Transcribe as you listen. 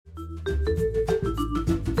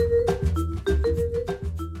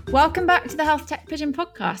Welcome back to the Health Tech Pigeon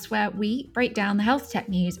podcast, where we break down the health tech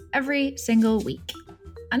news every single week.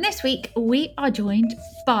 And this week, we are joined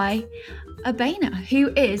by Abena, who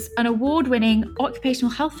is an award-winning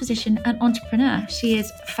occupational health physician and entrepreneur. She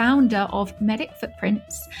is founder of Medic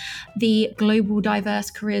Footprints, the global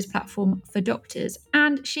diverse careers platform for doctors.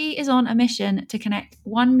 And she is on a mission to connect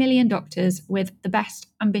 1 million doctors with the best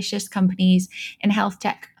ambitious companies in health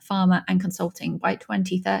tech, pharma, and consulting by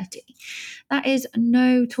 2030. That is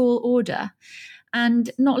no tall order.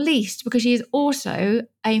 And not least because she is also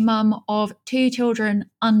a mum of 2 children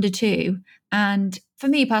under 2. And for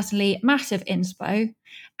me personally, massive inspo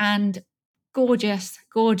and gorgeous,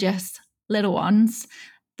 gorgeous little ones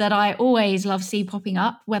that I always love see popping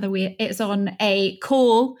up, whether it's on a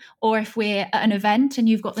call or if we're at an event and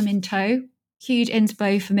you've got them in tow. Huge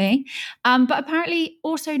inspo for me. But apparently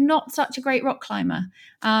also not such a great rock climber.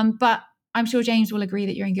 But I'm sure James will agree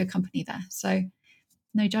that you're in good company there. So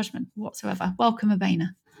no judgment whatsoever. Welcome, Abena.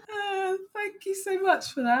 Thank you so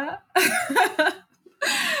much for that.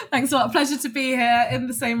 Thanks a lot. Pleasure to be here in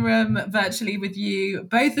the same room virtually with you,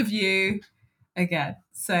 both of you again.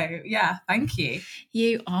 So yeah, thank you.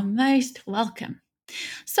 You are most welcome.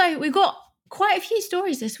 So we've got quite a few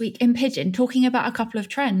stories this week in Pigeon talking about a couple of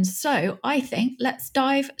trends. So I think let's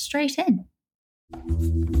dive straight in.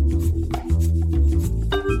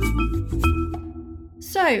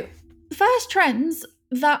 So first trends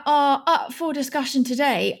that are up for discussion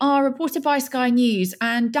today are reported by Sky News,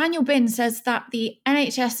 and Daniel Bin says that the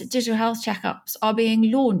NHS digital health checkups are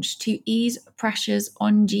being launched to ease pressures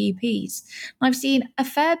on GPs. I've seen a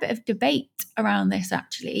fair bit of debate around this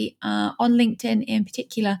actually, on LinkedIn in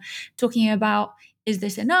particular, talking about, is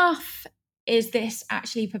this enough? Is this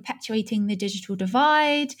actually perpetuating the digital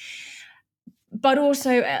divide? But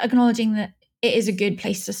also acknowledging that it is a good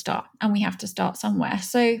place to start and we have to start somewhere.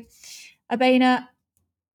 So, Abena,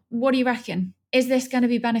 what do you reckon? Is this going to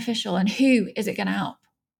be beneficial and who is it going to help?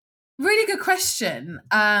 Really good question.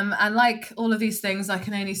 And like all of these things, I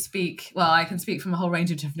can speak from a whole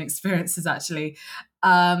range of different experiences actually.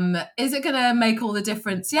 Is it going to make all the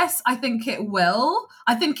difference? Yes, I think it will.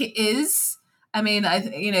 I think it is. I mean,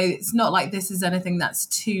 it's not like this is anything that's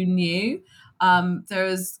too new. There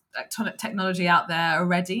is technology out there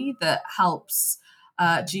already that helps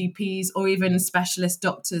GPs or even specialist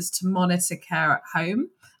doctors to monitor care at home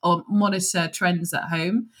or monitor trends at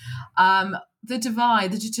home. The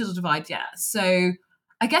digital divide, yeah. So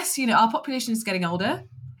I guess, our population is getting older.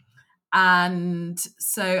 And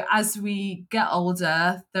so as we get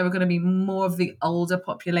older, there are going to be more of the older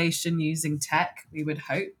population using tech, we would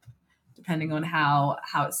hope, depending on how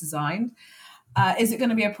it's designed. Is it going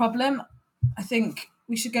to be a problem? I think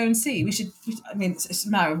we should go and see. It's a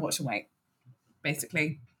matter of watch and wait,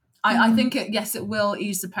 basically. I think it will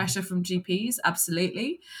ease the pressure from GPs,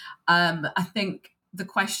 absolutely. I think the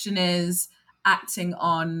question is acting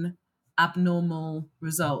on abnormal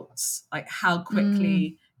results, like how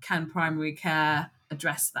quickly can primary care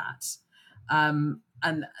address that? And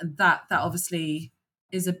that obviously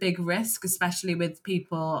is a big risk, especially with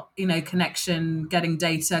people, connection, getting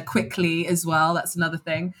data quickly as well. That's another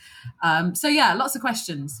thing. So yeah, lots of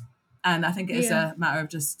questions. And I think it is a matter of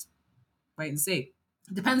just wait and see.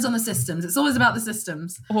 It depends on the systems. It's always about the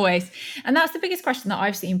systems. Always. And that's the biggest question that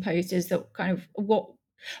I've seen posed is that kind of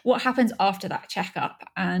what happens after that checkup.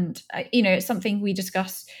 And, it's something we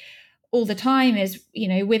discuss all the time is,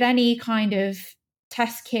 with any kind of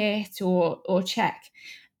test kit or check,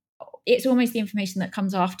 it's almost the information that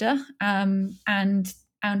comes after and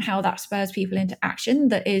how that spurs people into action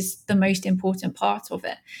that is the most important part of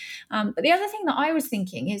it. But the other thing that I was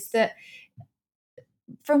thinking is that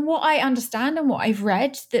from what I understand and what I've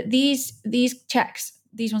read, that these checks,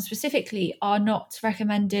 these ones specifically, are not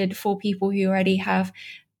recommended for people who already have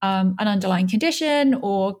an underlying condition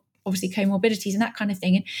or obviously comorbidities and that kind of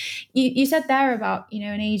thing. And you said there about,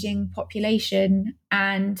 an aging population,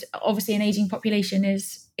 and obviously an aging population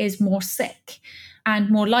is more sick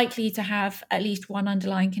and more likely to have at least one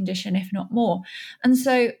underlying condition, if not more. And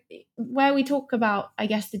so where we talk about, I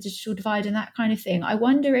guess, the digital divide and that kind of thing, I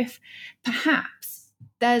wonder if perhaps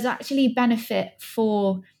there's actually benefit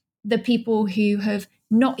for the people who have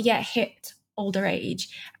not yet hit older age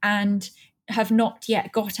and have not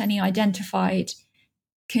yet got any identified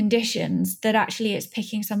conditions, that actually it's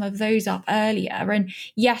picking some of those up earlier. And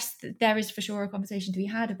yes, there is for sure a conversation to be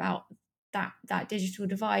had about that digital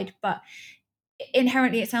divide, but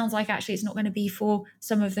inherently it sounds like actually it's not going to be for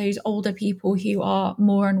some of those older people who are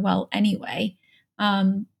more unwell anyway.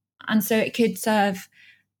 And so it could serve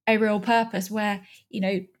a real purpose where,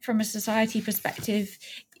 from a society perspective,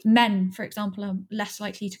 men, for example, are less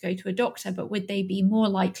likely to go to a doctor, but would they be more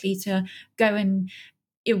likely to go and,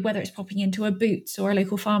 whether it's popping into a Boots or a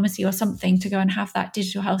local pharmacy or something, to go and have that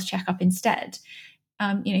digital health checkup instead?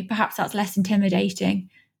 Perhaps that's less intimidating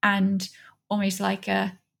and almost like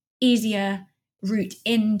a easier route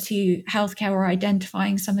into healthcare or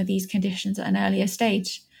identifying some of these conditions at an earlier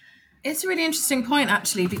stage. It's a really interesting point,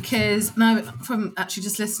 actually, because now, from actually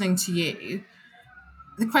just listening to you,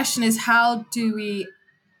 the question is, how do we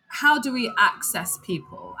access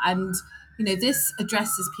people? And this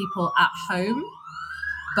addresses people at home,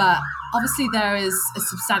 but obviously there is a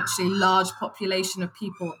substantially large population of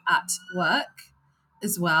people at work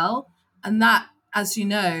as well, and that, as you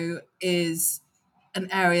know, is an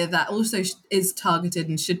area that also is targeted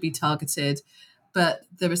and should be targeted, but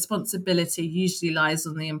the responsibility usually lies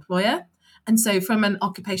on the employer. And so from an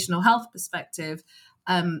occupational health perspective,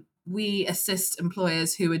 we assist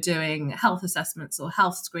employers who are doing health assessments or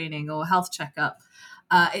health screening or health checkup.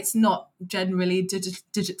 It's not generally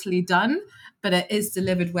digitally done, but it is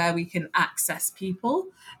delivered where we can access people.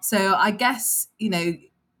 So I guess, you're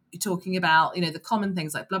talking about, the common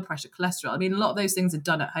things like blood pressure, cholesterol. I mean, a lot of those things are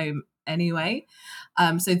done at home anyway.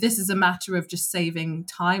 So this is a matter of just saving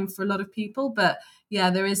time for a lot of people. But yeah,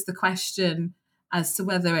 there is the question as to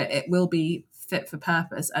whether it will be fit for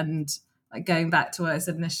purpose. And like going back to what I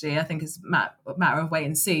said initially, I think it's a matter of wait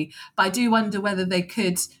and see. But I do wonder whether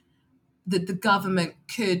the government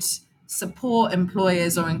could support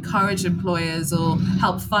employers or encourage employers or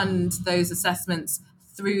help fund those assessments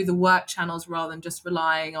through the work channels rather than just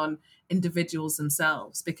relying on individuals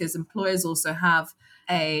themselves, because employers also have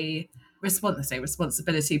a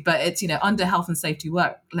responsibility, but it's, under health and safety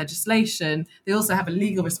work legislation, they also have a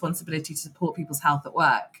legal responsibility to support people's health at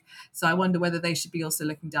work. So I wonder whether they should be also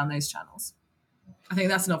looking down those channels. I think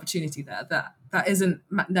that's an opportunity there that isn't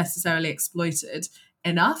necessarily exploited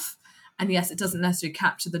enough. And yes, it doesn't necessarily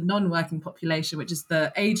capture the non-working population, which is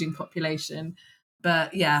the aging population.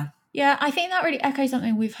 But yeah. Yeah, I think that really echoes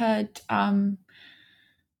something we've heard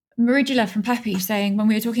Marugula from Peppy saying when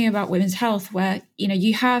we were talking about women's health, where,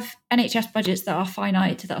 you have NHS budgets that are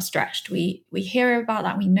finite, that are stretched. We hear about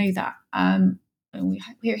that, we know that, and we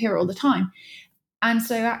hear it all the time. And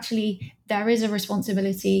so actually there is a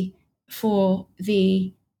responsibility for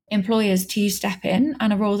the employers to step in,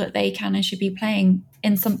 and a role that they can and should be playing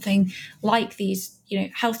in something like these,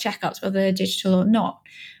 health checkups, whether they're digital or not.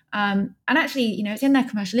 And actually, it's in their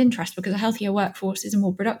commercial interest, because a healthier workforce is a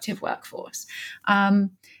more productive workforce.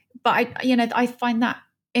 But I find that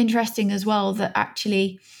interesting as well, that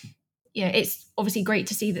actually, it's obviously great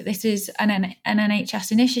to see that this is an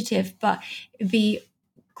NHS initiative, but it'd be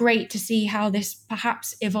great to see how this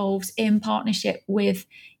perhaps evolves in partnership with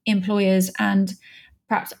employers and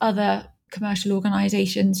perhaps other commercial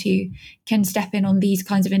organisations who can step in on these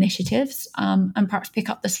kinds of initiatives, and perhaps pick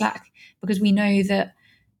up the slack, because we know that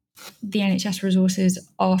the NHS resources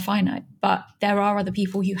are finite, but there are other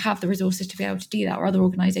people who have the resources to be able to do that, or other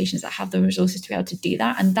organisations that have the resources to be able to do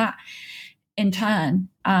that, and that in turn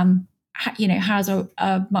has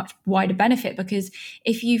a much wider benefit, because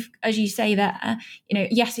if you've, as you say that,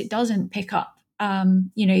 yes, it doesn't pick up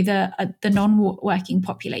the non-working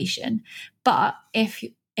population, but if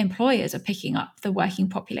employers are picking up the working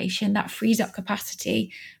population, that frees up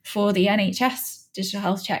capacity for the NHS digital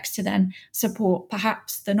health checks to then support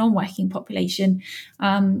perhaps the non-working population.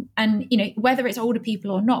 And whether it's older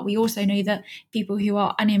people or not, we also know that people who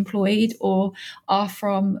are unemployed or are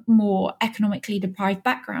from more economically deprived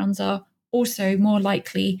backgrounds are also more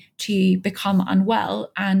likely to become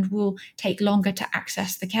unwell and will take longer to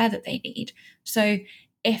access the care that they need. So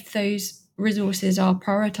if those resources are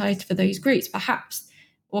prioritized for those groups, perhaps,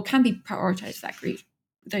 or can be prioritized for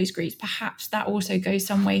those groups, perhaps that also goes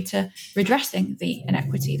some way to redressing the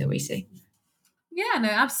inequity that we see. Yeah, no,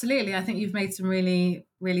 absolutely. I think you've made some really,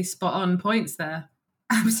 really spot on points there.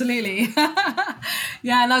 Absolutely.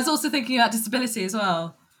 Yeah, and I was also thinking about disability as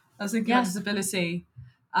well. I was thinking about disability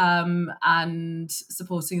and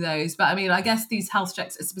supporting those. But I mean, I guess these health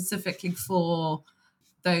checks are specifically for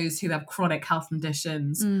those who have chronic health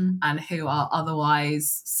conditions and who are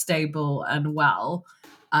otherwise stable and well.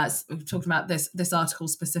 We've talked about this article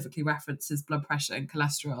specifically references blood pressure and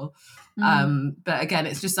cholesterol. But again,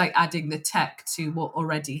 it's just like adding the tech to what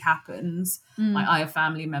already happens. Like I have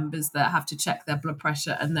family members that have to check their blood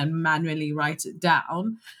pressure and then manually write it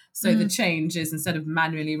down. So the change is, instead of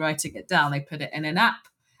manually writing it down, they put it in an app,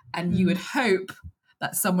 and you would hope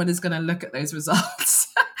that someone is going to look at those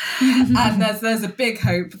results. And there's a big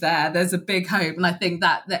hope there. There's a big hope. And I think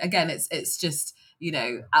that again, it's just,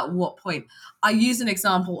 at what point. I use an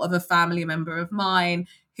example of a family member of mine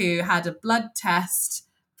who had a blood test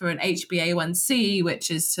for an HbA1c, which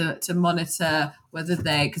is to monitor whether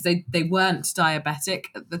because they weren't diabetic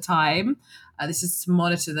at the time. This is to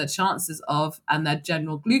monitor their chances of and their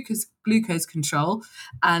general glucose control,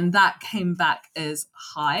 and that came back as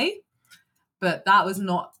high, but that was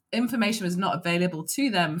not information was not available to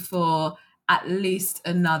them for at least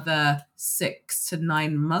another 6 to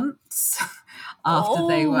 9 months after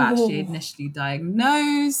they were actually initially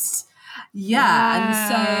diagnosed.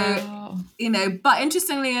 Yeah. Wow. And so, but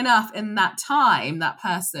interestingly enough, in that time, that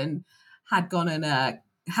person had gone on a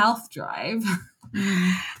health drive.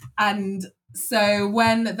 And so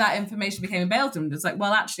when that information became available to them, it was like,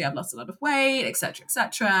 well, actually, I've lost a lot of weight, et cetera, et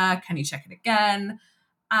cetera. Can you check it again?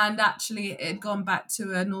 And actually, it had gone back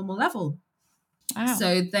to a normal level. Wow.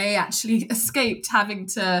 So they actually escaped having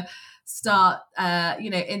to start,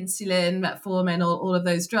 insulin, metformin, all of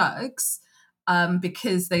those drugs,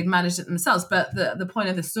 because they'd managed it themselves. But the point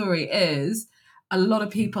of the story is a lot of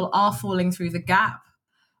people are falling through the gap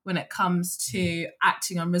when it comes to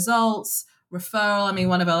acting on results, referral. I mean,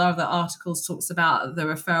 one of our other articles talks about the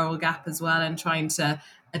referral gap as well, and trying to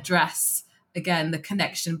address, again, the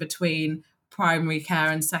connection between primary care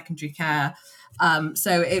and secondary care.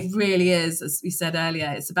 So it really is, as we said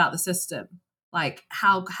earlier, it's about the system. Like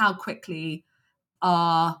how quickly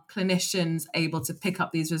are clinicians able to pick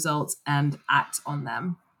up these results and act on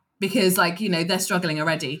them? Because they're struggling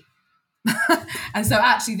already. And so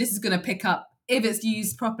actually this is going to pick up, if it's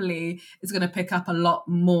used properly, it's going to pick up a lot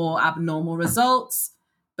more abnormal results.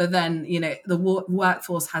 But then, the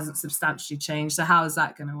workforce hasn't substantially changed. So how is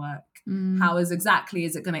that going to work? How is it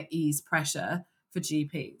going to ease pressure for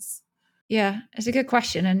GPs? Yeah, it's a good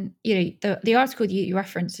question. And, the article you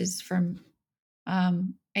reference is from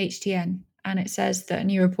HTN, and it says that a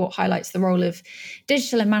new report highlights the role of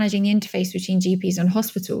digital in managing the interface between GPs and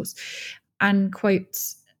hospitals, and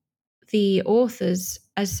quotes the authors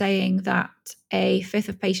as saying that a fifth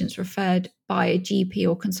of patients referred by a GP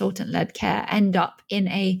or consultant-led care end up in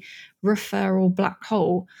a referral black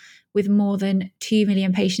hole, with more than 2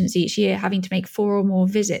 million patients each year having to make 4 or more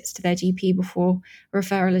visits to their GP before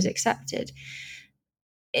referral is accepted.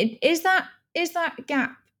 Is that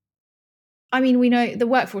gap? I mean, we know the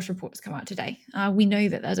workforce report has come out today. We know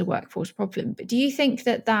that there's a workforce problem, but do you think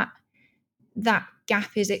that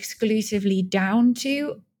gap is exclusively down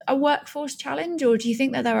to a workforce challenge, or do you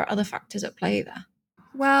think that there are other factors at play there?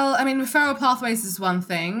 Well, I mean, referral pathways is one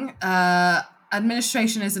thing.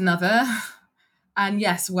 Administration is another. And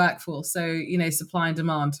yes, workforce. So, supply and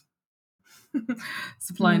demand.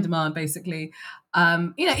 Supply and demand, basically.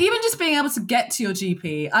 Even just being able to get to your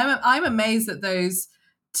GP. I'm amazed that those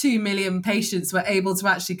 2 million patients were able to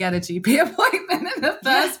actually get a GP appointment in the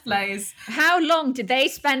first place. How long did they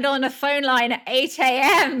spend on a phone line at 8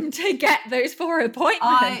 a.m. to get those 4 appointments?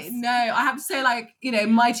 I know. I have to say,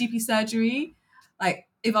 my GP surgery,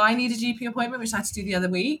 if I need a GP appointment, which I had to do the other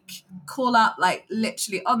week, call up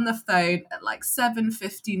literally on the phone at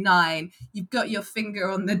 7:59. You've got your finger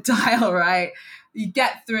on the dial, right? You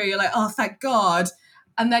get through, you're like, oh, thank God.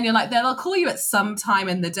 And then you're like, they'll call you at some time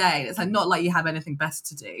in the day. It's not like you have anything best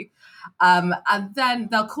to do. And then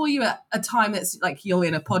they'll call you at a time that's you're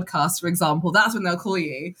in a podcast, for example. That's when they'll call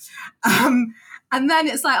you. And then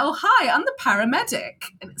it's like, oh, hi, I'm the paramedic.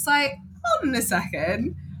 And it's like, hold on a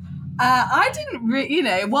second. I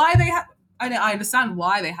didn't why they have, I understand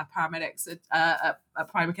why they have paramedics at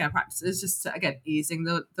primary care practices, just to, again, easing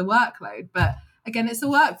the workload. But again, it's a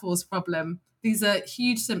workforce problem. These are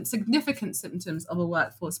huge, significant symptoms of a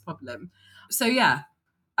workforce problem. So yeah,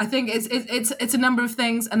 I think it's a number of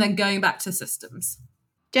things, and then going back to systems.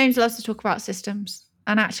 James loves to talk about systems,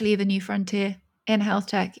 and actually the new frontier in health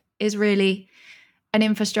tech is really an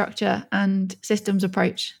infrastructure and systems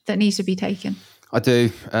approach that needs to be taken. I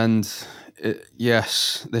do, and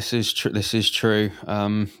yes, this is true. This is true.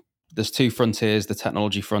 There's 2 frontiers: the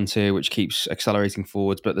technology frontier, which keeps accelerating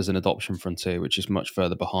forwards, but there's an adoption frontier, which is much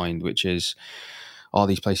further behind. Which is, are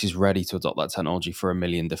these places ready to adopt that technology for a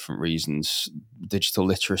million different reasons? Digital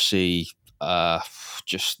literacy,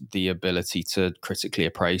 just the ability to critically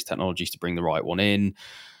appraise technologies to bring the right one in.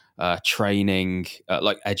 Training,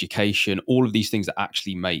 education, all of these things that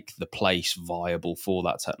actually make the place viable for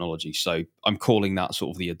that technology. So I'm calling that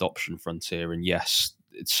sort of the adoption frontier. And yes,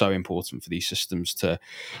 it's so important for these systems to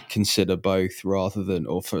consider both, rather than,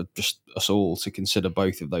 or for just us all to consider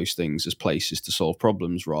both of those things as places to solve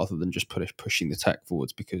problems, rather than just pushing the tech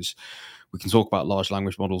forwards. Because we can talk about large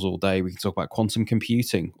language models all day. We can talk about quantum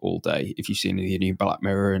computing all day. If you've seen the new Black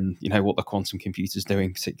Mirror and what the quantum computer's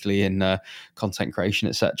doing, particularly in content creation,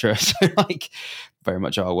 etc. So very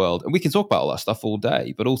much our world. And we can talk about all that stuff all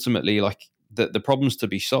day. But ultimately, the problems to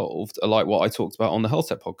be solved are like what I talked about on the Health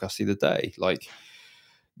Tech podcast the other day. Like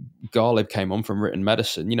Garlib came on from Written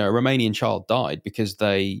Medicine. A Romanian child died because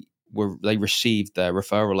they received their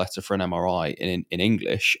referral letter for an MRI in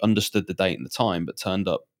English, understood the date and the time, but turned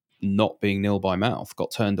up not being nil by mouth,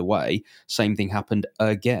 got turned away. Same thing happened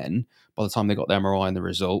again. By the time they got the MRI and the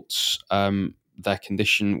results, their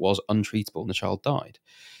condition was untreatable and the child died.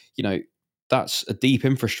 That's a deep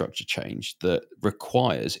infrastructure change that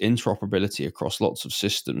requires interoperability across lots of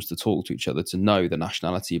systems to talk to each other, to know the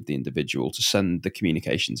nationality of the individual, to send the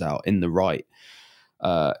communications out in the right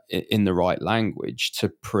language, to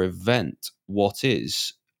prevent what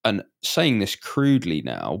is, and saying this crudely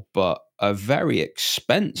now, but a very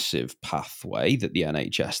expensive pathway that the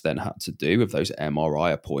NHS then had to do of those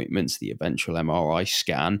MRI appointments, the eventual MRI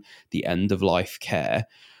scan, the end of life care.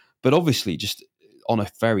 But obviously, just on a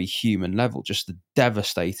very human level, just the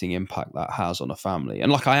devastating impact that has on a family.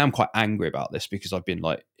 And I am quite angry about this because I've been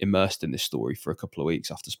immersed in this story for a couple of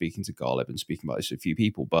weeks after speaking to Garlib and speaking about this to a few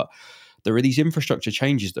people. But there are these infrastructure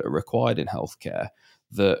changes that are required in healthcare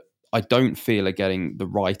that I don't feel are getting the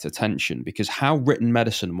right attention, because how Written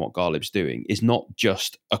Medicine and what Garlib's doing is not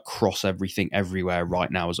just across everything everywhere right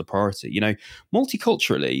now as a priority.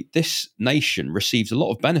 Multiculturally, this nation receives a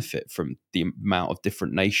lot of benefit from the amount of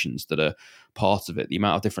different nations that are part of it, the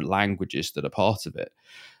amount of different languages that are part of it.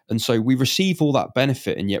 And so we receive all that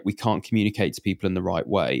benefit, and yet we can't communicate to people in the right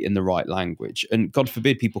way, in the right language. And God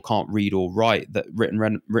forbid people can't read or write. That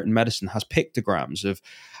Written Medicine has pictograms of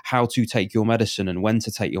how to take your medicine and when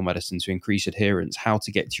to take your medicine to increase adherence, how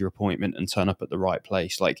to get to your appointment and turn up at the right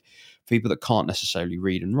place, like people that can't necessarily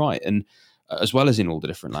read and write, and as well as in all the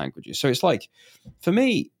different languages. So it's for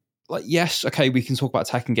me, yes, okay, we can talk about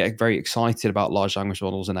tech and get very excited about large language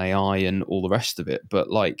models and AI and all the rest of it, but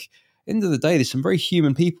end of the day, there's some very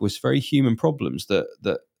human people with very human problems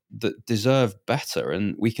that deserve better,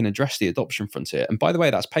 and we can address the adoption frontier. And by the way,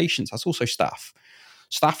 that's patients, that's also staff.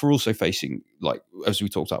 Staff are also facing, as we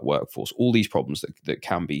talked about workforce, all these problems that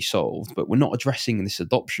can be solved, but we're not addressing this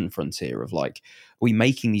adoption frontier of are we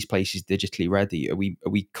making these places digitally ready? Are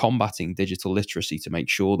we combating digital literacy to make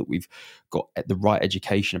sure that we've got the right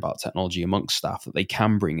education about technology amongst staff, that they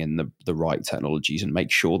can bring in the right technologies and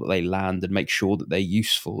make sure that they land and make sure that they're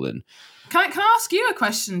useful? And Can I ask you a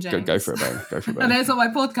question, James? Go for it, babe. Go for it, babe. I know it's on my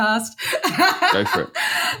podcast. Go for it.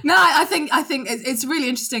 No, I think it's really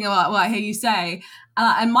interesting what I hear you say.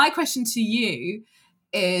 And my question to you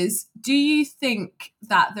is, do you think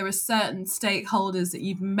that there are certain stakeholders that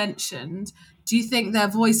you've mentioned, do you think their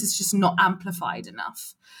voice is just not amplified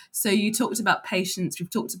enough? So you talked about patients, we've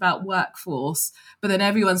talked about workforce, but then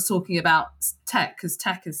everyone's talking about tech because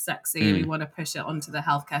tech is sexy. We want to push it onto the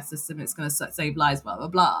healthcare system. It's going to save lives, blah, blah,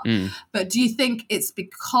 blah. But do you think it's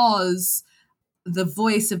because the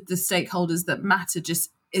voice of the stakeholders that matter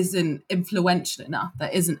just isn't influential enough,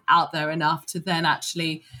 that isn't out there enough to then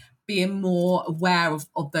actually be more aware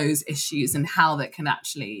of those issues and how that can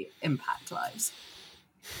actually impact lives?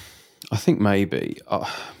 I think maybe.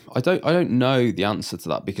 I don't know the answer to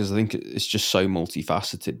that, because I think it's just so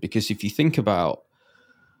multifaceted. Because if you think about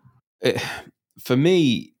it, for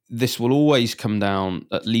me, this will always come down,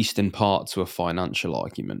 at least in part, to a financial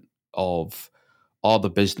argument of, are the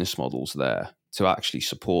business models there to actually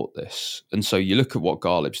support this? And so you look at what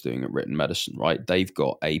Garlib's doing at Written Medicine, right? They've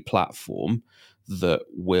got a platform that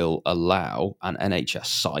will allow an NHS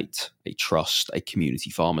site, a trust, a community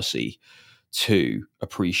pharmacy to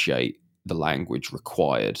appreciate the language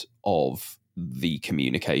required of the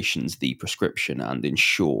communications, the prescription, and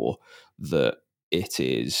ensure that it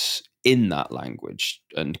is in that language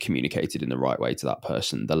and communicated in the right way to that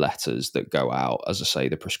person, the letters that go out, as I say,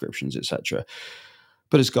 the prescriptions, etc.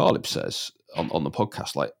 But as Garlib says on the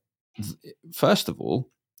podcast, first of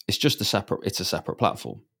all, it's a separate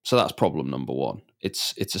platform. So that's problem number one.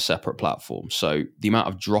 It's a separate platform. So the amount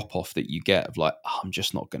of drop off that you get of I'm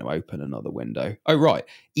just not going to open another window. Oh, right.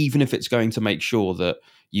 Even if it's going to make sure that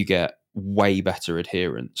you get way better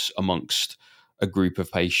adherence amongst a group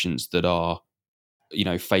of patients that are,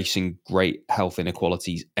 facing great health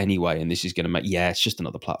inequalities anyway. And this is going to make, it's just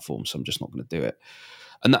another platform. So I'm just not going to do it.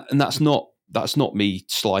 And that's not me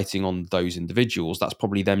slighting on those individuals. That's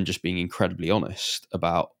probably them just being incredibly honest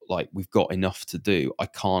about we've got enough to do. I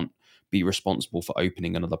can't be responsible for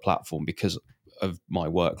opening another platform because of my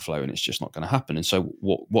workflow, and it's just not going to happen. And so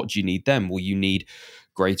what do you need then? Well, you need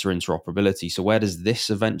greater interoperability. So where does this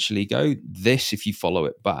eventually go? This, if you follow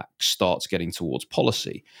it back, starts getting towards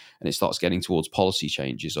policy, and it starts getting towards policy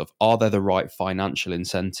changes of, are there the right financial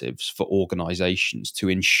incentives for organizations to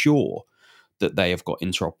ensure that they have got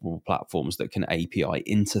interoperable platforms that can API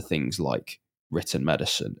into things like written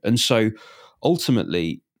medicine. And so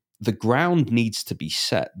ultimately, the ground needs to be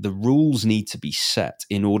set. The rules need to be set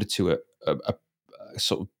in order to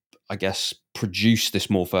sort of, I guess, produce this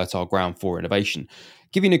more fertile ground for innovation.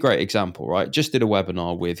 Giving a great example, right? Just did a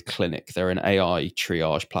webinar with Clinic. They're an AI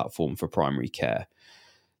triage platform for primary care.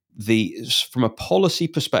 From a policy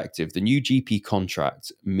perspective, the new GP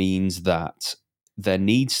contract means that there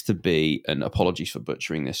needs to be, and apologies for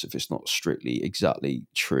butchering this if it's not strictly exactly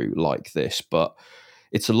true like this, but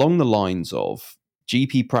it's along the lines of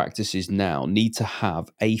GP practices now need to have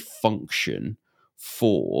a function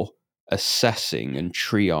for assessing and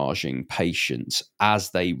triaging patients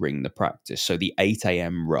as they ring the practice. So the 8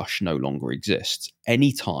 a.m. rush no longer exists.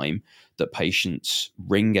 Anytime that patients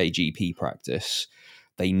ring a GP practice,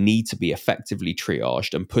 they need to be effectively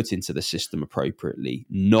triaged and put into the system appropriately,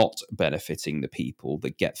 not benefiting the people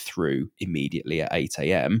that get through immediately at 8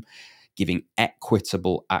 a.m., giving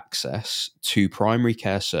equitable access to primary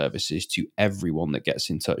care services to everyone that gets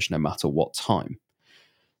in touch, no matter what time.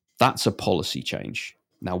 That's a policy change.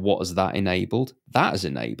 Now, what has that enabled? That has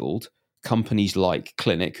enabled companies like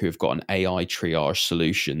Clinic, who have got an AI triage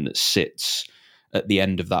solution that sits at the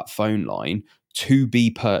end of that phone line, to be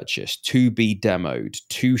purchased, to be demoed,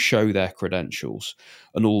 to show their credentials.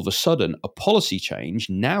 And all of a sudden, a policy change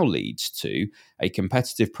now leads to a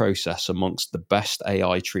competitive process amongst the best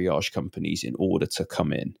AI triage companies in order to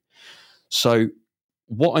come in. So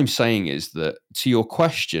what I'm saying is that, to your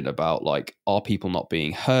question about like, are people not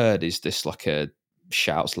being heard? Is this like a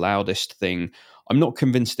shouts loudest thing? I'm not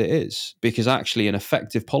convinced it is, because actually an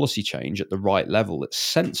effective policy change at the right level that's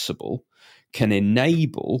sensible can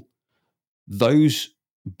enable those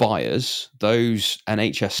buyers, those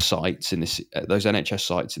NHS sites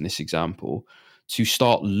in this example, to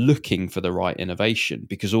start looking for the right innovation,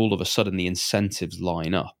 because all of a sudden the incentives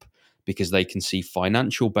line up, because they can see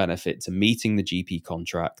financial benefit to meeting the GP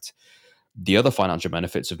contract, the other financial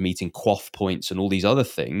benefits of meeting QOF points and all these other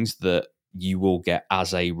things that you will get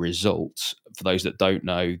as a result. For those that don't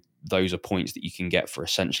know, those are points that you can get for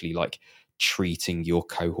essentially like treating your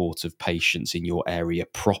cohort of patients in your area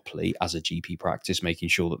properly as a GP practice, making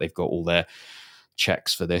sure that they've got all their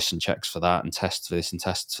checks for this and checks for that and tests for this and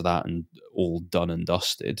tests for that and all done and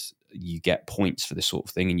dusted. You get points for this sort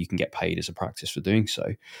of thing, and you can get paid as a practice for doing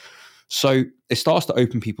so. So it starts to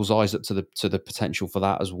open people's eyes up to the potential for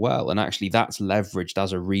that as well. And actually that's leveraged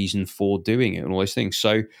as a reason for doing it and all those things.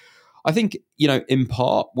 So I think, in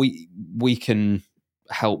part we can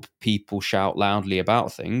help people shout loudly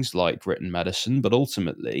about things like written medicine, but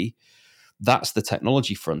ultimately that's the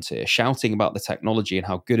technology frontier. Shouting about the technology and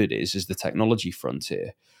how good it is the technology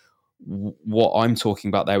frontier. What I'm talking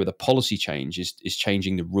about there with a policy change is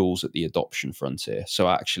changing the rules at the adoption frontier. So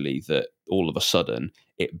actually that all of a sudden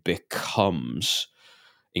it becomes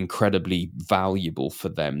incredibly valuable for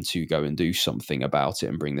them to go and do something about it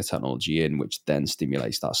and bring the technology in, which then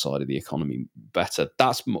stimulates that side of the economy better.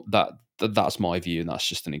 That's my view, and that's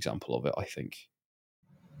just an example of it, I think.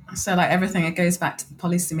 So like everything, it goes back to the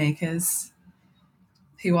policymakers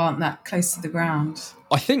who aren't that close to the ground.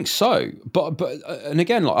 I think so, but and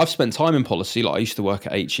again, like I've spent time in policy. Like I used to work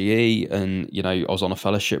at HEE, and I was on a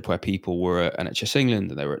fellowship where people were at NHS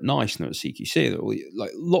England, and they were at NICE, and they were at CQC, they were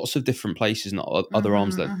like lots of different places and other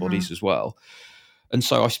arms-led bodies as well. And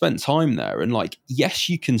so I spent time there, and like, yes,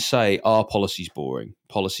 you can say, policy's boring,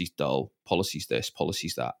 policy's dull, policy's this,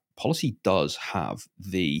 policy's that. Policy does have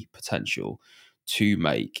the potential to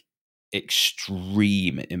make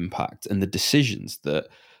extreme impact, and the decisions that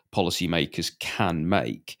policymakers can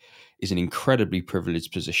make is an incredibly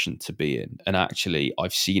privileged position to be in. And actually,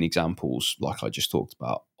 I've seen examples, like I just talked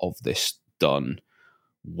about, of this done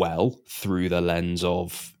well through the lens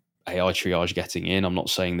of AI triage getting in. I'm not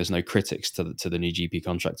saying there's no critics to the new GP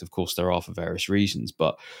contract. Of course, there are for various reasons,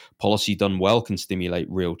 but policy done well can stimulate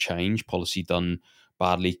real change. Policy done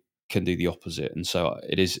badly can do the opposite. And so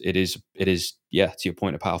it is, yeah, to your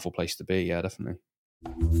point, a powerful place to be. Yeah, definitely.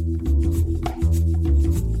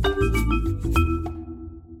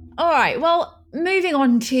 All right. Well, moving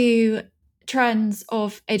on to trends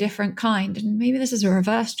of a different kind, and maybe this is a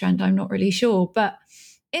reverse trend, I'm not really sure, but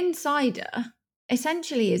Insider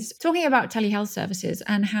essentially is talking about telehealth services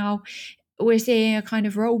and how we're seeing a kind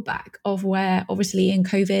of rollback of where, obviously in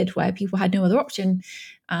COVID, where people had no other option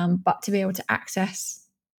but to be able to access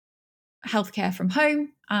healthcare from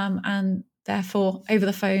home and therefore over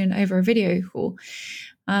the phone, over a video call.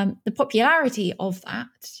 The popularity of that,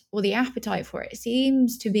 or the appetite for it,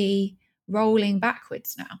 seems to be rolling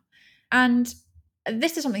backwards now. And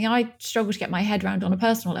this is something I struggle to get my head around on a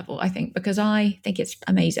personal level, I think, because I think it's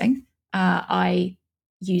amazing. I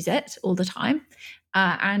use it all the time.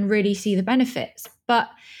 and really see the benefits. But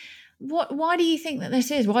why do you think that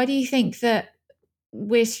this is? Why do you think that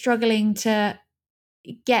we're struggling to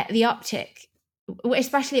get the uptick,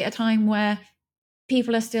 especially at a time where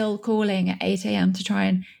people are still calling at 8 a.m. to try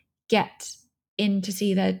and get in to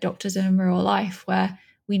see their doctors in real life, where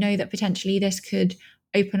we know that potentially this could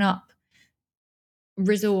open up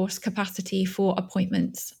resource capacity for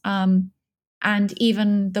appointments, and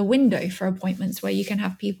even the window for appointments, where you can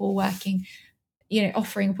have people working,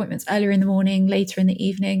 offering appointments earlier in the morning, later in the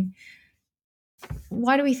evening.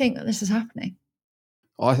 Why do we think that this is happening?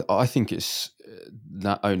 I think it's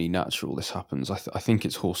not only natural this happens. I think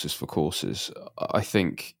it's horses for courses. I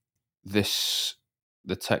think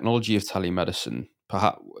the technology of telemedicine,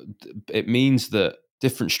 perhaps it means that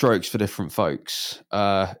different strokes for different folks.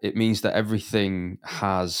 It means that everything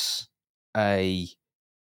has a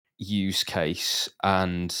use case,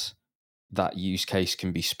 and that use case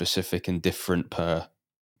can be specific and different per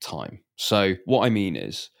time. So what I mean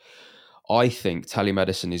is, I think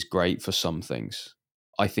telemedicine is great for some things.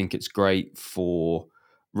 I think it's great for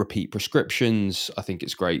repeat prescriptions. I think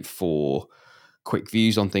it's great for quick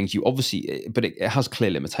views on things. You obviously, but it has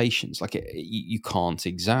clear limitations. Like you can't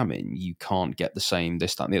examine, you can't get the same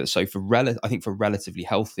this, that, and the other. So I think for relatively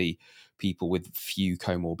healthy people with few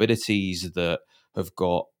comorbidities that have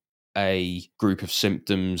got a group of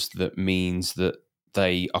symptoms, that means that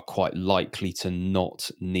they are quite likely to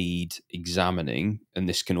not need examining, and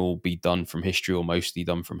this can all be done from history, or mostly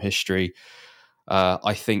done from history.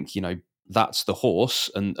 I think, that's the horse,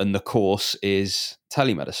 and the course is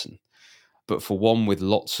telemedicine. But for one with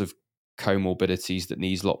lots of comorbidities that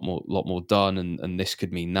needs a lot more done, and this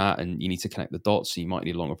could mean that, and you need to connect the dots, so you might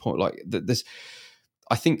need a longer point. Like this,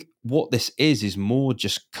 I think what this is more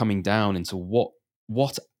just coming down into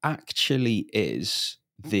what actually is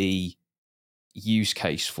the use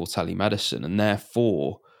case for telemedicine, and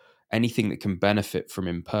therefore anything that can benefit from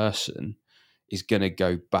in person is going to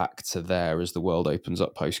go back to there as the world opens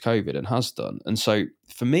up post-COVID, and has done. And so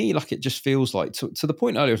for me, like, it just feels like, to the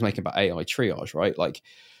point earlier I was making about AI triage, right? Like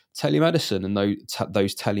telemedicine and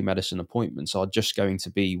those telemedicine appointments are just going to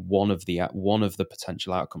be one of the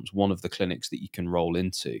potential outcomes, one of the clinics that you can roll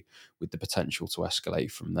into, with the potential to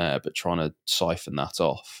escalate from there, but trying to siphon that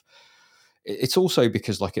off. It's also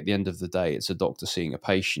because, like, at the end of the day, it's a doctor seeing a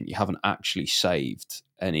patient. You haven't actually saved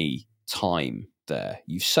any time there.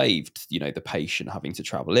 You've saved, the patient having to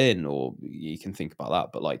travel in, or you can think about that.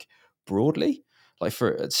 But like broadly, like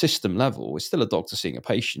for at system level, it's still a doctor seeing a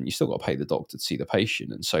patient. You still got to pay the doctor to see the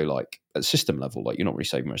patient. And so, like, at system level, like, you're not really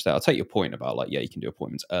saving much there. I'll take your point about, like, yeah, you can do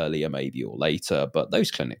appointments earlier maybe, or later, but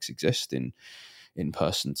those clinics exist in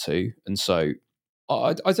person too. And so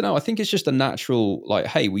I don't know. I think it's just a natural, like,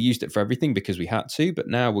 hey, we used it for everything because we had to, but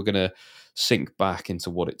now we're going to sink back into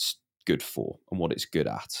what it's good for and what it's good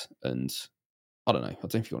at. And I don't know. I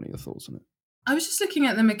don't know if you got any other thoughts on it. I was just looking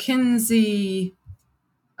at the McKinsey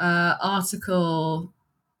article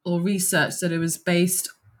or research that it was based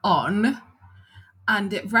on,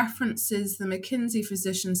 and it references the McKinsey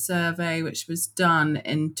Physician Survey, which was done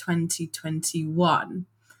in 2021.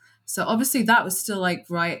 So obviously that was still like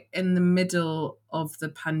right in the middle of the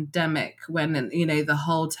pandemic, when, the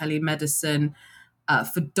whole telemedicine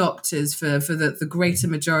for doctors, for the greater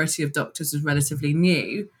majority of doctors, was relatively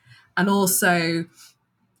new. And also,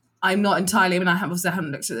 I'm not entirely, I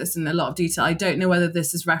haven't looked at this in a lot of detail. I don't know whether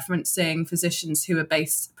this is referencing physicians who are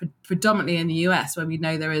based predominantly in the US, where we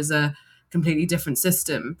know there is a completely different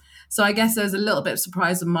system. So I guess there's a little bit of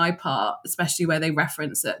surprise on my part, especially where they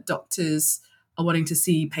reference that doctors are wanting to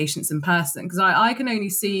see patients in person. Because I can only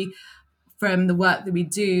see from the work that we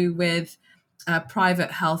do with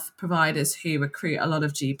private health providers who recruit a lot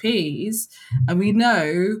of GPs, and we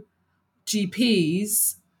know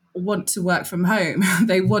GPs want to work from home.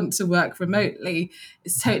 They want to work remotely.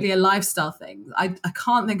 It's totally a lifestyle thing. I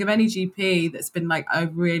can't think of any GP that's been like, I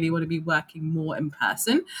really want to be working more in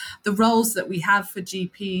person. The roles that we have for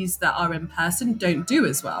GPs that are in person don't do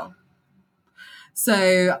as well.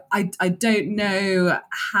 So I don't know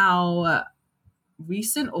how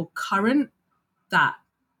recent or current that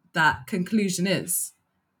conclusion is,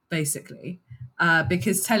 basically,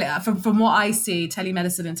 because from what I see,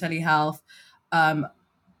 telemedicine and telehealth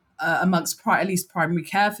amongst at least primary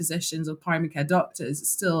care physicians or primary care doctors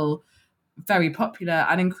is still very popular,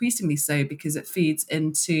 and increasingly so, because it feeds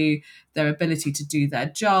into their ability to do their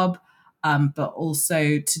job, but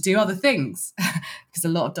also to do other things, because a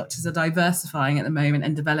lot of doctors are diversifying at the moment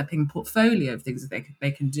and developing a portfolio of things that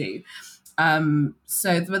they can do.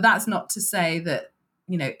 But that's not to say that,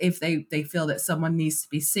 if they feel that someone needs to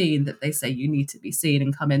be seen, that they say you need to be seen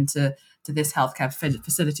and come into this healthcare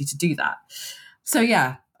facility to do that. So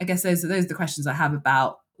yeah, I guess those are the questions I have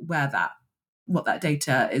about what that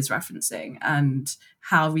data is referencing and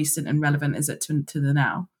how recent and relevant is it to the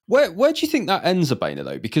now. Where do you think that ends, Abena,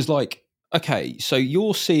 though? Because, like, okay, so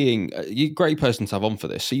you're seeing, you're a great person to have on for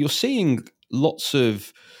this. So you're seeing lots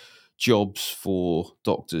of jobs for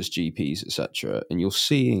doctors, GPs, etc., and you're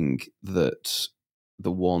seeing that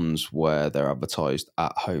the ones where they're advertised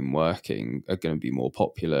at home working are going to be more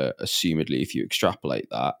popular. Assumedly, if you extrapolate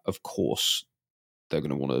that, of course, they're going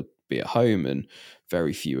to want to be at home, and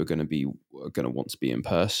very few are going to want to be in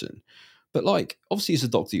person. But, like, obviously, as a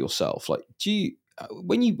doctor yourself, like, do you,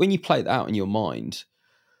 when you play it out in your mind,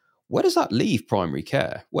 where does that leave primary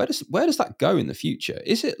care? Where does that go in the future?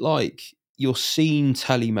 Is it like you're seen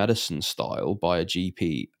telemedicine style by a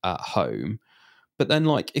GP at home, but then,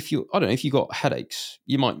 like, if you, I don't know, if you got headaches,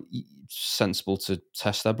 you might sensible to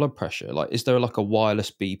test their blood pressure. Like, is there like a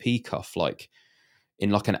wireless BP cuff, like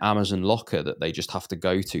in like an Amazon locker, that they just have to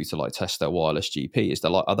go to like test their wireless GP? Is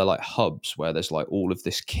there like, are there like hubs where there's like all of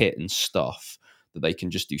this kit and stuff that they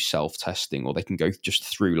can just do self-testing, or they can go just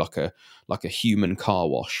through like a human car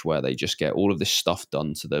wash where they just get all of this stuff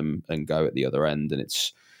done to them and go at the other end,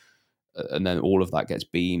 and then all of that gets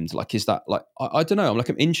beamed? Like, is that like, I don't know. I'm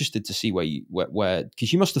interested to see where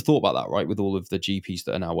because you must have thought about that, right? With all of the GPs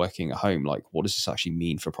that are now working at home, like, what does this actually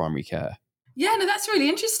mean for primary care? Yeah, no, that's really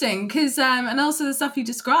interesting because, and also the stuff you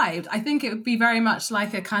described, I think it would be very much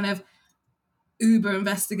like a kind of Uber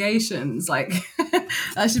investigations. Like,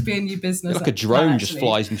 that should be a new business. Like a drone just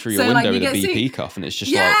flies in through your window with a BP cuff, and it's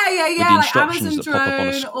just with the instructions that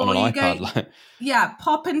pop up on an iPad. Yeah,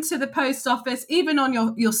 pop into the post office, even on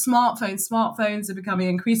your smartphone. Smartphones are becoming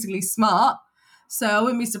increasingly smart. So I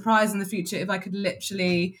wouldn't be surprised in the future if I could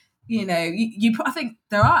literally, I think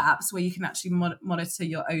there are apps where you can actually monitor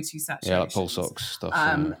your O2 saturation. Yeah, like pulse ox stuff.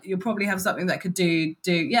 You'll probably have something that could do.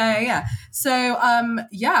 Yeah. So,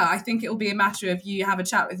 I think it will be a matter of you have a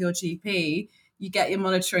chat with your GP, you get your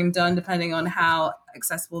monitoring done depending on how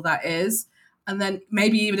accessible that is. And then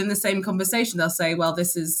maybe even in the same conversation, they'll say, well,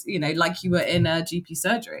 this is, like you were in a GP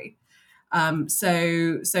surgery.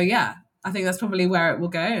 So yeah, I think that's probably where it will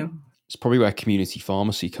go. It's probably where community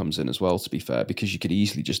pharmacy comes in as well, to be fair, because you could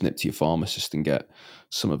easily just nip to your pharmacist and get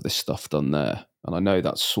some of this stuff done there. And I know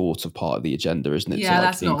that's sort of part of the agenda, isn't it? Yeah,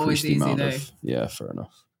 that's not always easy, though. Yeah, fair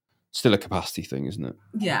enough. Still a capacity thing, isn't it?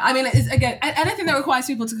 Yeah, I mean, it's, again, anything that requires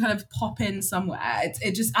people to kind of pop in somewhere,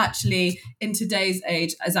 it just actually, in today's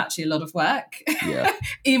age, is actually a lot of work. Yeah.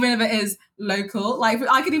 Even if it is local. Like,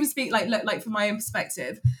 I could even speak, like from my own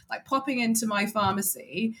perspective, like popping into my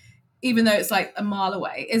pharmacy, even though it's like a mile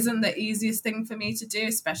away, isn't the easiest thing for me to do,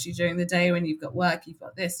 especially during the day when you've got work, you've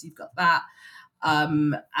got this, you've got that.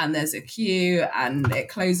 And there's a queue and it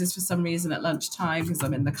closes for some reason at lunchtime because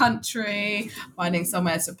I'm in the country, finding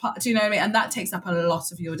somewhere to do you know what I mean? And that takes up a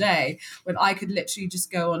lot of your day, when I could literally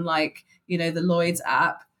just go on the Lloyds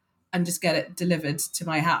app and just get it delivered to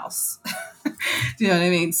my house. Do you know what I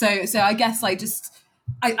mean? So I guess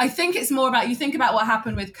I think it's more about, you think about what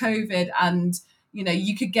happened with COVID, and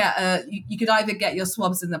you could you could either get your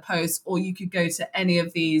swabs in the post, or you could go to any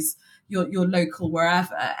of these your local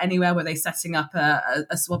wherever, anywhere where they're setting up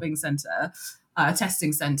a swabbing centre, a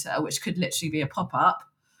testing centre, which could literally be a pop-up.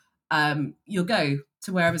 You'll go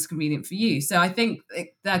to wherever's convenient for you. So I think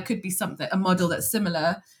there could be a model that's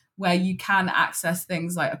similar, where you can access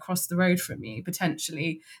things like across the road from you,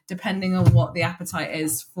 potentially, depending on what the appetite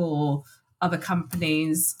is for other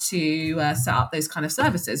companies to set up those kind of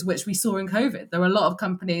services, which we saw in COVID. There were a lot of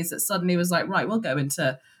companies that suddenly was like, right, we'll go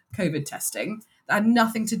into COVID testing. That had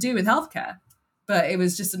nothing to do with healthcare, but it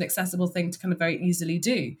was just an accessible thing to kind of very easily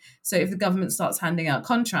do. So if the government starts handing out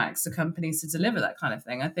contracts to companies to deliver that kind of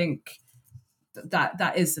thing, I think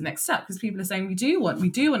that is the next step, because people are saying we do want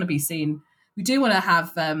to be seen. We do want to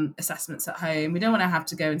have assessments at home. We don't want to have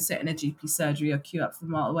to go and sit in a GP surgery or queue up for a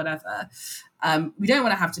mile or whatever. We don't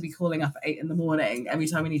want to have to be calling up at 8 a.m. every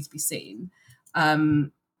time we need to be seen.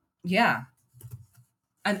 Yeah.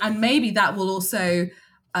 And maybe that will also,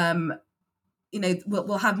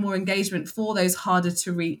 we'll have more engagement for those harder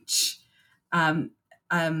to reach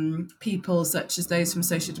people, such as those from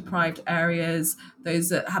socially deprived areas, those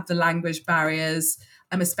that have the language barriers,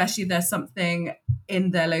 especially if there's something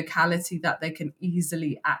in their locality that they can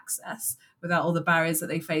easily access without all the barriers that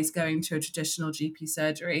they face going to a traditional GP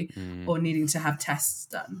surgery or needing to have tests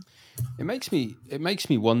done. It makes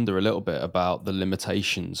me wonder a little bit about the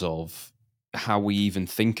limitations of how we even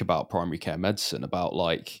think about primary care medicine. About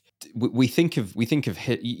we think of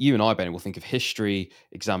you and I, Ben, will think of history,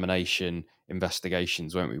 examination,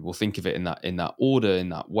 investigations, won't we? We'll think of it in that order, in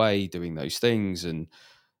that way, doing those things. And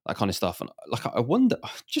that kind of stuff. And like, I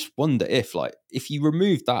just wonder if like, if you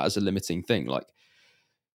remove that as a limiting thing, like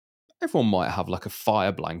everyone might have like a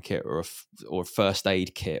fire blanket or a first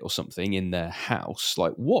aid kit or something in their house.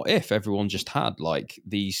 Like, what if everyone just had like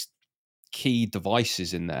these key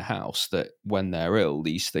devices in their house that when they're ill,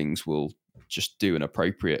 these things will just do an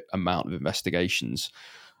appropriate amount of investigations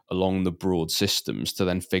along the broad systems to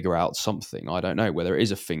then figure out something. I don't know whether it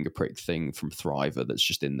is a finger prick thing from Thriver that's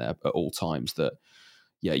just in there at all times that,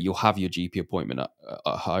 yeah, you'll have your GP appointment at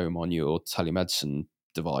home on your telemedicine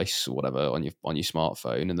device or whatever on your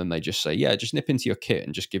smartphone, and then they just say, yeah, just nip into your kit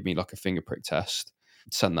and just give me like a finger prick test,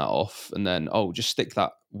 send that off, and then just stick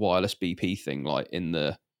that wireless BP thing like in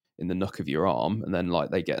the nook of your arm, and then like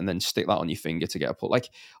and then stick that on your finger to get a pull. Like,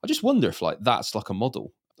 I just wonder if like that's like a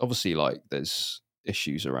model. Obviously, like there's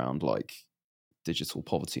issues around like digital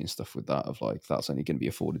poverty and stuff with that, of like that's only going to be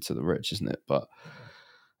afforded to the rich, isn't it? But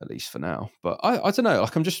at least for now. But I don't know.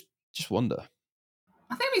 Like, I'm just wonder.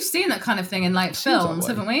 I think we've seen that kind of thing in like films,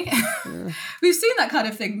 haven't we? Yeah. We've seen that kind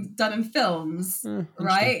of thing done in films,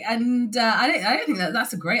 right? And I don't think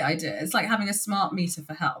that's a great idea. It's like having a smart meter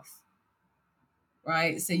for health,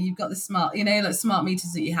 right? So you've got the smart, like smart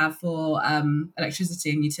meters that you have for electricity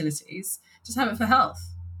and utilities. Just have it for health.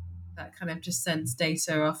 That kind of just sends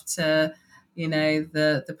data off to,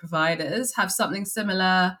 the providers. Have something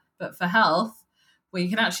similar, but for health, where you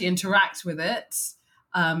can actually interact with it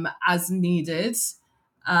as needed.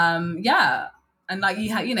 And like you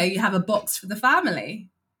have a box for the family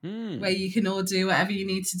where you can all do whatever you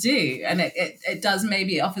need to do, and it does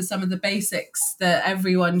maybe offer some of the basics that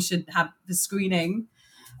everyone should have for screening,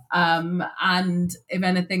 and if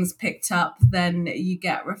anything's picked up, then you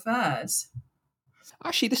get referred.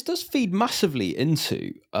 Actually, this does feed massively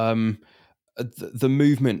into the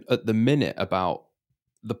movement at the minute about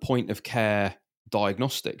the point of care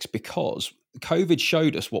diagnostics, because COVID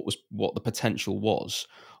showed us what the potential was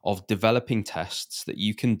of developing tests that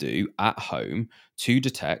you can do at home to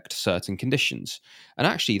detect certain conditions. And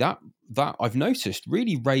actually that I've noticed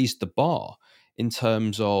really raised the bar in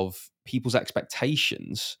terms of people's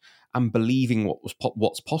expectations and believing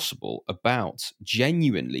what's possible about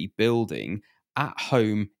genuinely building at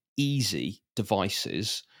home easy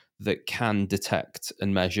devices that can detect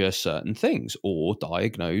and measure certain things or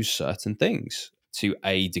diagnose certain things to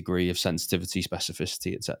a degree of sensitivity,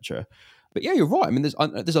 specificity, etc. But yeah, you're right. I mean,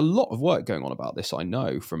 there's a lot of work going on about this, I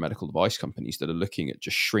know, from medical device companies that are looking at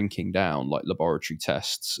just shrinking down like laboratory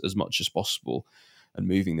tests as much as possible and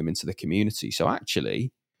moving them into the community. So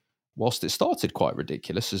actually, whilst it started quite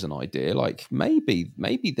ridiculous as an idea, like maybe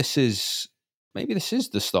this is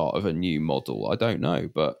the start of a new model. I don't know,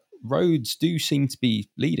 but roads do seem to be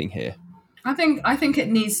leading here. I think it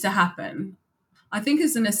needs to happen. I think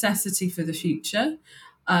it's a necessity for the future.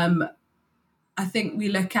 I think we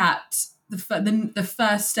look at the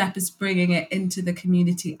first step is bringing it into the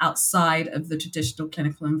community outside of the traditional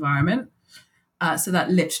clinical environment. So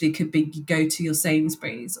that literally could be you go to your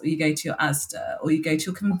Sainsbury's or you go to your Asda or you go to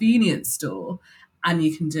your convenience store and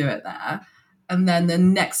you can do it there. And then the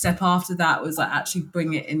next step after that was like actually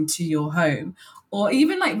bring it into your home, or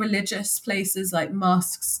even like religious places like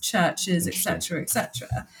mosques, churches, etc.,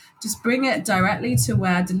 etc. Just bring it directly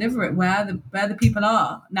to deliver it where the people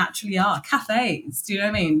naturally are, cafes. Do you know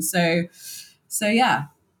what I mean? So yeah,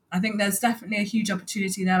 I think there's definitely a huge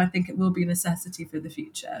opportunity there. I think it will be a necessity for the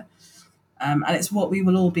future. And it's what we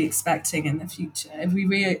will all be expecting in the future. If we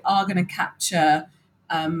really are going to capture,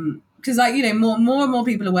 because more and more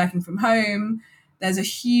people are working from home. There's a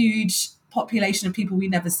huge population of people we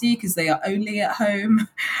never see because they are only at home,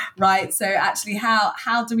 right? So actually,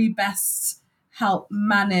 how do we best help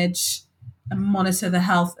manage and monitor the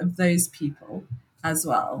health of those people as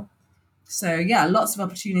well? So yeah, lots of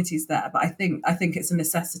opportunities there. But I think it's a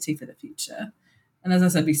necessity for the future. And as I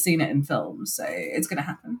said, we've seen it in films, so it's going to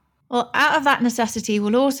happen. Well, out of that necessity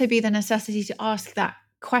will also be the necessity to ask that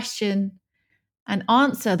question and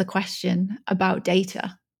answer the question about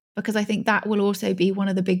data, because I think that will also be one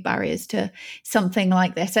of the big barriers to something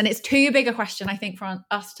like this. And it's too big a question, I think, for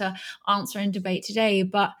us to answer and debate today,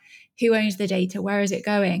 but who owns the data? Where is it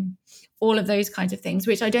going? All of those kinds of things,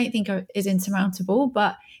 which I don't think is insurmountable,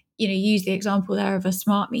 but, use the example there of a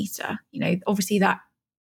smart meter. Obviously that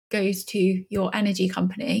goes to your energy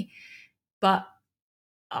company, but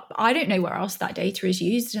I don't know where else that data is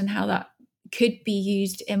used and how that could be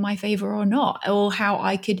used in my favor or not, or how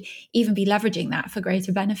I could even be leveraging that for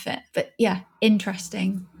greater benefit. But yeah,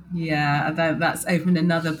 interesting. Yeah, that's opened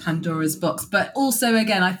another Pandora's box. But also,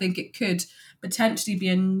 again, I think it could potentially be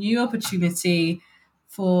a new opportunity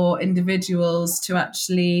for individuals to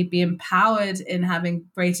actually be empowered in having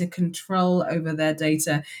greater control over their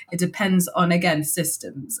data. It depends on, again,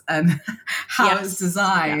 systems and how it's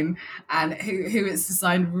designed and who it's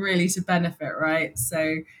designed really to benefit, right?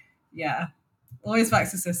 So, yeah, always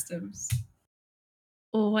back to systems.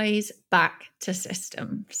 Always back to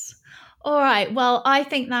systems. All right. Well, I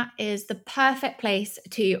think that is the perfect place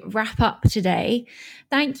to wrap up today.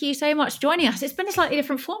 Thank you so much for joining us. It's been a slightly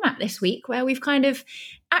different format this week where we've kind of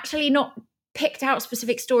actually not picked out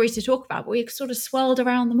specific stories to talk about, but we've sort of swirled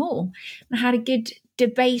around them all and had a good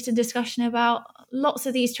debate and discussion about lots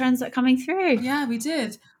of these trends that are coming through. Yeah, we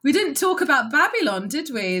did. We didn't talk about Babylon,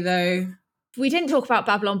 did we, though? We didn't talk about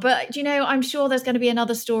Babylon, but I'm sure there's going to be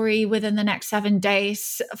another story within the next 7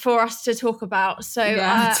 days for us to talk about. So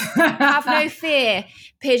have no fear,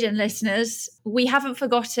 Pigeon listeners. We haven't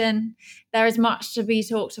forgotten. There is much to be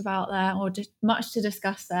talked about there, or much to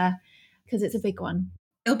discuss there, because it's a big one.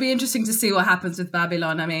 It'll be interesting to see what happens with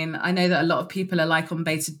Babylon. I mean, I know that a lot of people are like on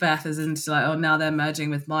bated breath, as in like, oh, now they're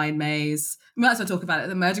merging with Mindmaze. We might as well talk about it.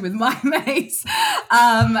 They're merging with Mindmaze.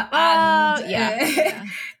 I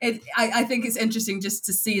think it's interesting just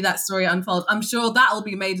to see that story unfold. I'm sure that'll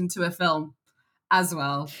be made into a film as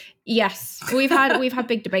well. Yes, we've had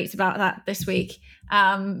big debates about that this week.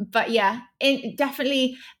 But yeah,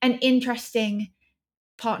 definitely an interesting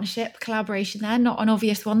partnership, collaboration there. Not an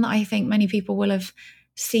obvious one that I think many people will have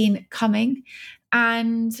seen coming.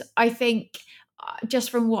 And I think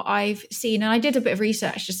just from what I've seen, and I did a bit of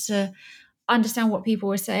research just to understand what people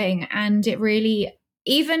were saying, and it really,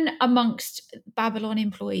 even amongst Babylon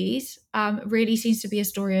employees, really seems to be a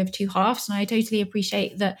story of two halves. And I totally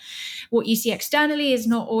appreciate that what you see externally is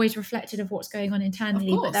not always reflective of what's going on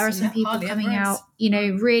internally, but there are some people coming out,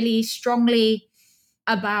 really strongly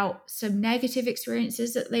about some negative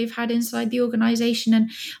experiences that they've had inside the organization, and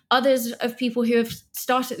others of people who have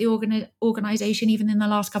started the organization even in the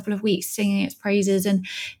last couple of weeks singing its praises and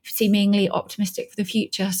seemingly optimistic for the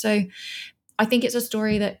future. So I think it's a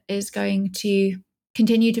story that is going to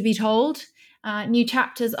continue to be told, new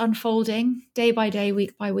chapters unfolding day by day,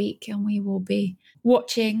 week by week, and we will be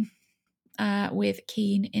watching with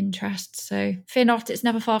keen interest. So fear not, it's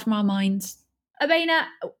never far from our minds. Abena,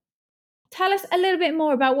 tell us a little bit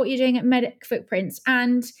more about what you're doing at Medic Footprints,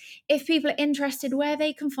 and if people are interested, where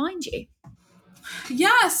they can find you.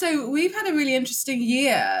 Yeah, so we've had a really interesting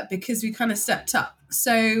year because we kind of stepped up.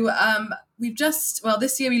 So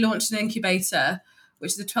this year we launched an incubator,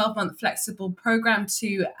 which is a 12-month flexible program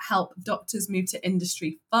to help doctors move to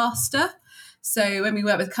industry faster. So when we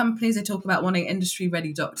work with companies, they talk about wanting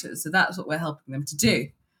industry-ready doctors. So that's what we're helping them to do,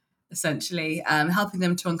 essentially, helping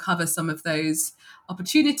them to uncover some of those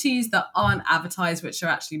opportunities that aren't advertised, which are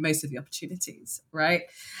actually most of the opportunities, right?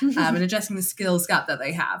 And addressing the skills gap that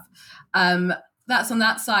they have. That's on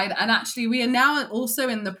that side. And actually, we are now also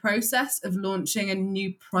in the process of launching a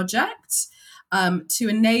new project to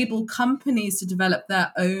enable companies to develop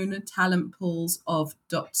their own talent pools of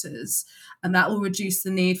doctors. And that will reduce the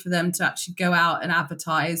need for them to actually go out and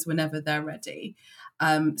advertise whenever they're ready.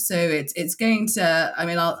 So it's going to,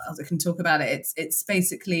 I can talk about it. It's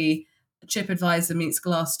basically TripAdvisor meets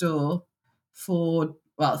Glassdoor for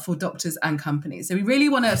doctors and companies. So we really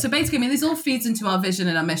want to, this all feeds into our vision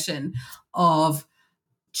and our mission of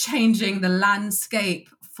changing the landscape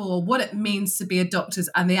for what it means to be a doctor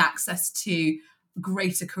and the access to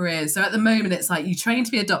greater careers. So at the moment, it's like you train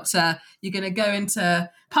to be a doctor, you're going to go into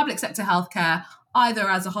public sector healthcare, either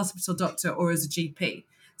as a hospital doctor or as a GP.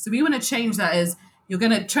 So we want to change that as you're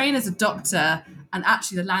going to train as a doctor, and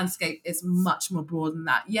actually the landscape is much more broad than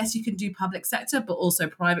that. Yes, you can do public sector, but also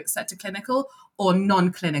private sector clinical or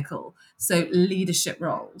non-clinical. So leadership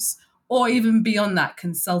roles, or even beyond that,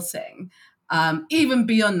 consulting. Even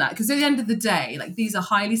beyond that, because at the end of the day, like, these are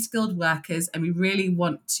highly skilled workers, and we really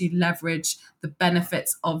want to leverage the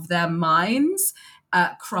benefits of their minds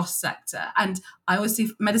cross-sector. And I always see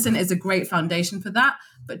medicine is a great foundation for that,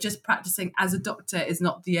 but just practicing as a doctor is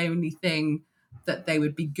not the only thing that they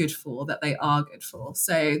would be good for, that they are good for.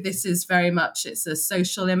 So this is very much, it's a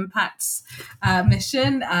social impacts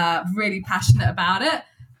mission, really passionate about it,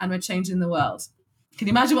 and we're changing the world. Can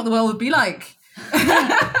you imagine what the world would be like?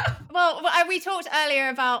 Well, we talked earlier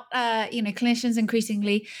about, clinicians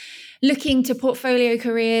increasingly looking to portfolio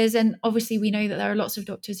careers. And obviously we know that there are lots of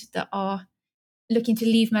doctors that are looking to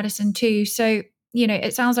leave medicine too. So,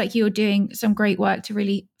 it sounds like you're doing some great work to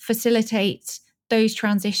really facilitate those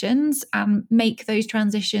transitions and make those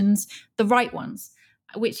transitions the right ones,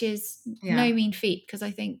 which is no mean feat. Because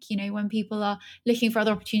I think, when people are looking for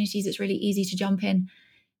other opportunities, it's really easy to jump in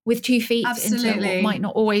with 2 feet into Absolutely. what might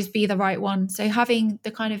not always be the right one. So having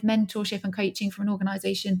the kind of mentorship and coaching from an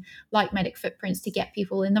organisation like Medic Footprints to get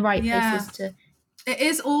people in the right places to... It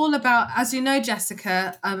is all about, as you know,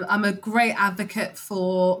 Jessica, I'm a great advocate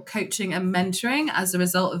for coaching and mentoring as a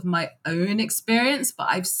result of my own experience, but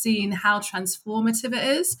I've seen how transformative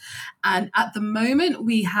it is. And at the moment,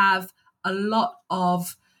 we have a lot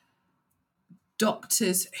of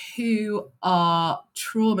doctors who are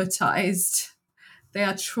traumatized. They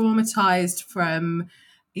are traumatized from,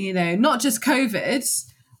 not just COVID,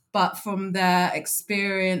 but from their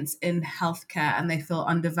experience in healthcare, and they feel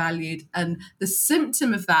undervalued. And the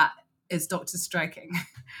symptom of that is doctors striking,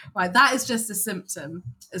 right? That is just a symptom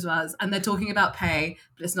as well as, and they're talking about pay,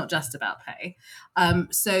 but it's not just about pay.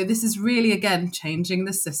 So this is really, again, changing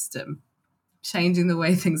the system, changing the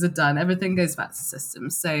way things are done. Everything goes back to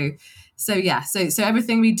systems. So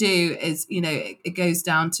everything we do is, it goes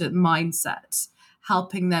down to mindset,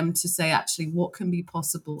 helping them to say, actually, what can be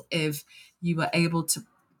possible if you were able to,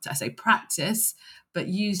 I say, practice, but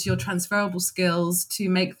use your transferable skills to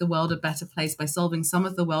make the world a better place by solving some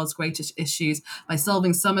of the world's greatest issues, by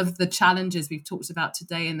solving some of the challenges we've talked about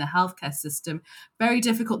today in the healthcare system. Very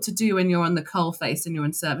difficult to do when you're on the coalface and you're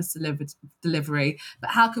in service delivery. But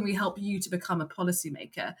how can we help you to become a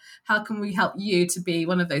policymaker? How can we help you to be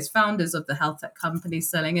one of those founders of the health tech companies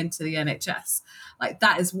selling into the NHS? Like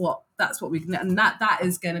that's what we, and that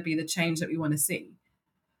is going to be the change that we want to see.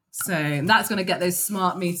 So that's going to get those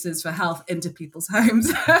smart meters for health into people's homes.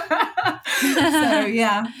 So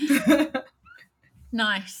yeah.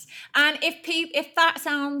 Nice. And if that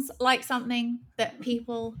sounds like something that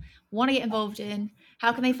people want to get involved in,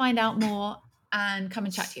 how can they find out more and come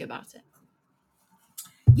and chat to you about it?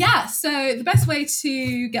 Yeah, so the best way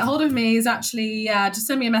to get hold of me is actually just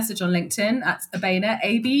send me a message on LinkedIn at Abeyna,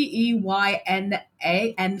 Abeyna,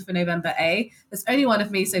 N for November A. There's only one of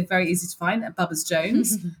me, so very easy to find, at Bubbers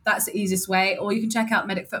Jones. That's the easiest way. Or you can check out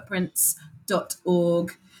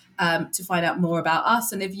medicfootprints.org to find out more about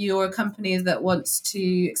us. And if you're a company that wants to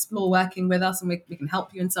explore working with us and we can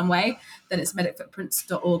help you in some way, then it's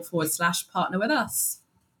medicfootprints.org/partner with us.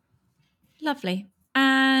 Lovely.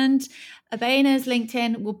 And Abeyna's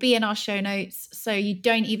LinkedIn will be in our show notes, so you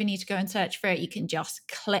don't even need to go and search for it. You can just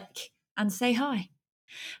click and say hi.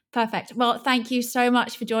 Perfect. Well, thank you so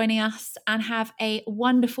much for joining us and have a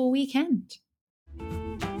wonderful weekend.